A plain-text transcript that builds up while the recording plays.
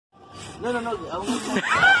No.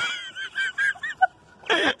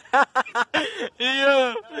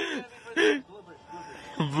 Yeah.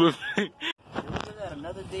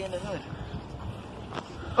 Another day in the hood.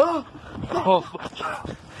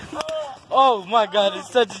 Oh my God!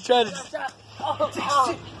 It's such a tragedy.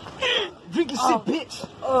 Drink your shit, bitch.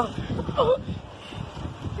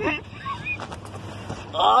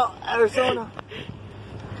 Arizona.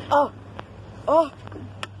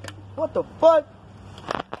 What the fuck?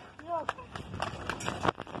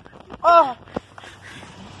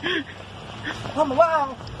 I'm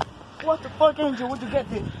alive. What the fuck, Angel? Where'd you get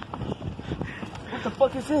this? What the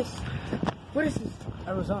fuck is this? What is this?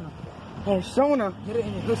 Arizona. Arizona. Get it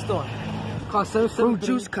in your hood store. Cost Fruit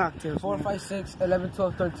juice cocktails. 4, 5, 6, 11,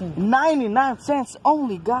 12, 13. 99 cents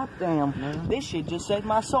only. Goddamn. This shit just saved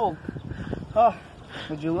my soul.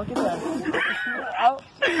 Would you look at that?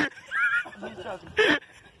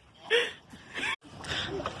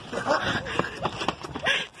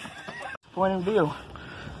 Point of view.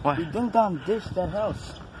 What? We didn't down dish that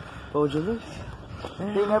house. But would you leave?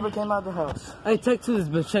 They never came out of the house. Hey, check 2 this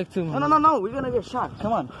bitch. Check 2, man. No. We're gonna get shot.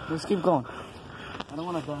 Come on. Let's keep going. I don't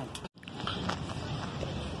wanna die.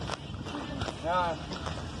 Nah.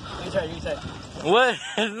 You say. What?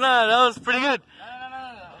 Nah, that was pretty good.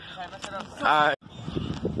 No. Mess it up. Alright.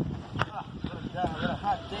 What a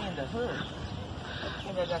hot day in the hood. I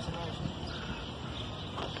think I got some energy.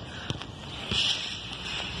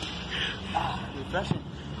 Refreshing.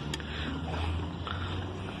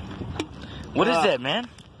 What is that, man?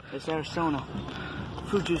 It's Arizona.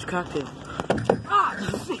 Fruit juice cocktail.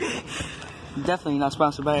 Definitely not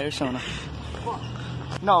sponsored by Arizona.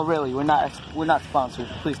 No, really, we're not sponsored.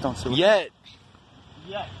 Please don't sue. Yet.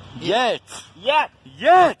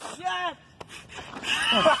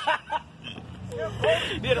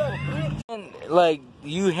 Beautiful. And, like,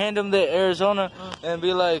 you hand them the Arizona and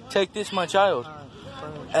be like, take this, my child.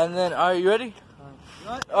 And then, are you ready?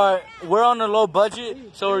 Alright, we're on a low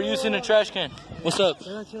budget, so we're using a trash can. What's up?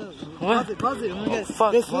 What? Pause it. Oh,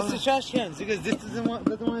 fuck. This is the trash cans because this doesn't one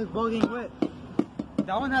is bogging wet.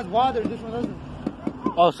 That one has water, this one doesn't.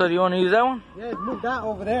 Oh, so do you want to use that one? Yeah, move that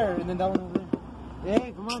over there and then that one over there.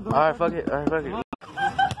 Yeah, come on. Alright, fuck it.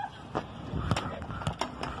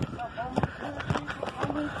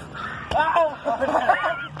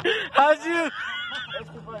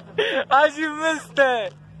 How'd you miss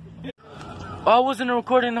that? Oh, I wasn't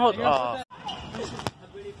recording the whole. Oh.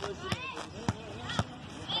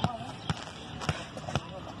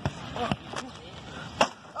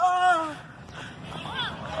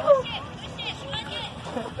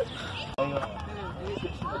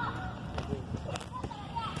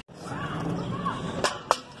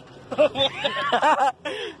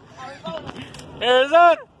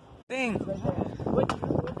 Arizona thing.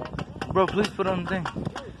 Bro, please put on the thing.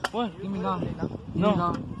 What? Give me $1.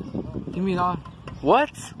 No. Give me $1.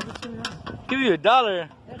 What? Give you $1.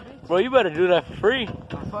 Bro, you better do that for free.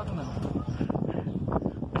 Fuck no.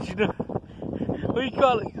 What you doing? What you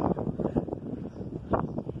call it?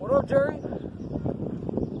 What up, Jerry?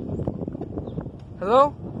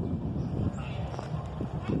 Hello?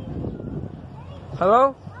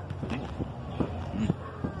 Hello?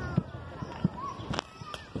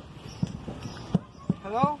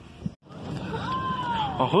 Hello?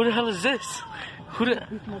 Oh, who the hell is this? Who the...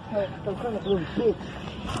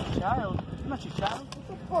 Child? I'm not your child.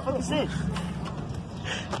 What the fuck is this?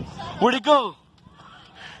 Where'd he go?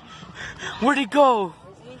 Where'd he go?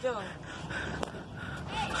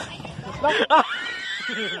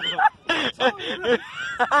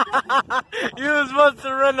 You were supposed to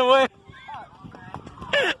run away.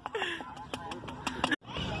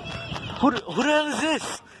 Who the hell is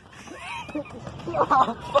this?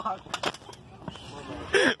 Oh, fuck.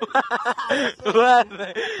 What?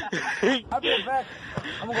 I'll be back.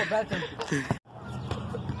 I'm gonna go back then.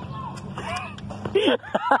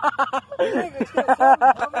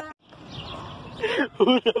 Who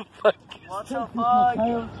the fuck? What the fuck?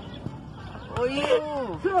 Who are you?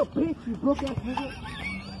 Shut up, bitch, you broke ass nigga.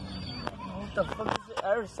 What the fuck is it?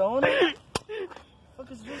 Arizona? What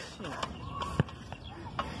the fuck is this shit?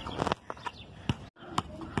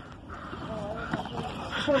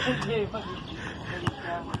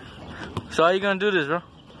 So how you gonna do this, bro?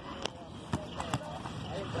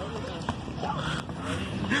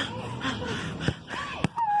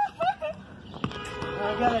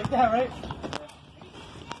 Like that, right?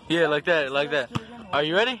 Yeah, like that. Are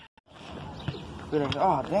you ready?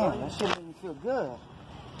 Oh, damn, that shit made me feel good.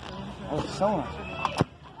 Arizona.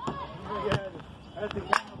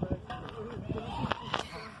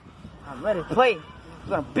 I'm ready to play. We're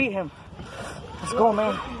gonna beat him. Let's go,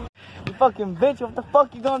 man. fucking bitch. What the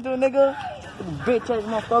fuck you gonna do, nigga? Bitch ass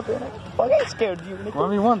motherfucker. Fuck, I ain't scared of you, nigga.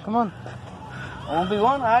 1v1, come on.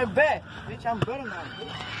 1v1? I bet. Bitch, I'm better now.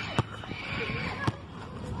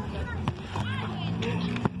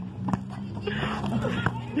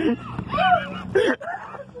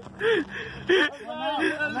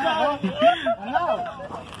 I'm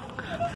out.